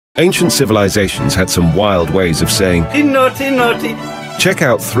Ancient civilizations had some wild ways of saying, naughty, naughty. Check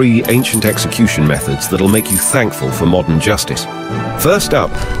out 3 ancient execution methods that'll make you thankful for modern justice. First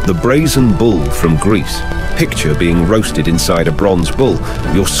up, the Brazen Bull from Greece. Picture being roasted inside a bronze bull.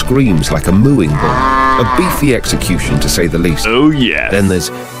 Your screams like a mooing bull. A beefy execution, to say the least. Oh, yeah. Then there's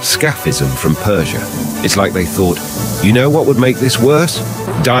Scaphism from Persia. It's like they thought, you know what would make this worse?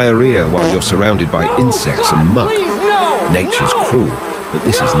 Diarrhea while you're surrounded by insects and muck. Nature's cruel, but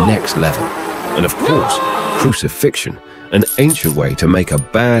this is next level. And of course, crucifixion, an ancient way to make a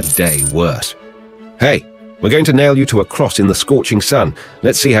bad day worse. Hey, we're going to nail you to a cross in the scorching sun.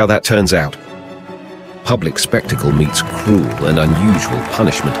 Let's see how that turns out. Public spectacle meets cruel and unusual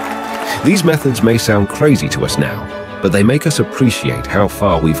punishment. These methods may sound crazy to us now, but they make us appreciate how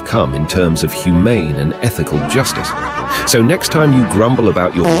far we've come in terms of humane and ethical justice. So next time you grumble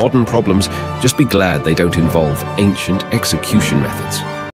about your modern problems, just be glad they don't involve ancient execution methods.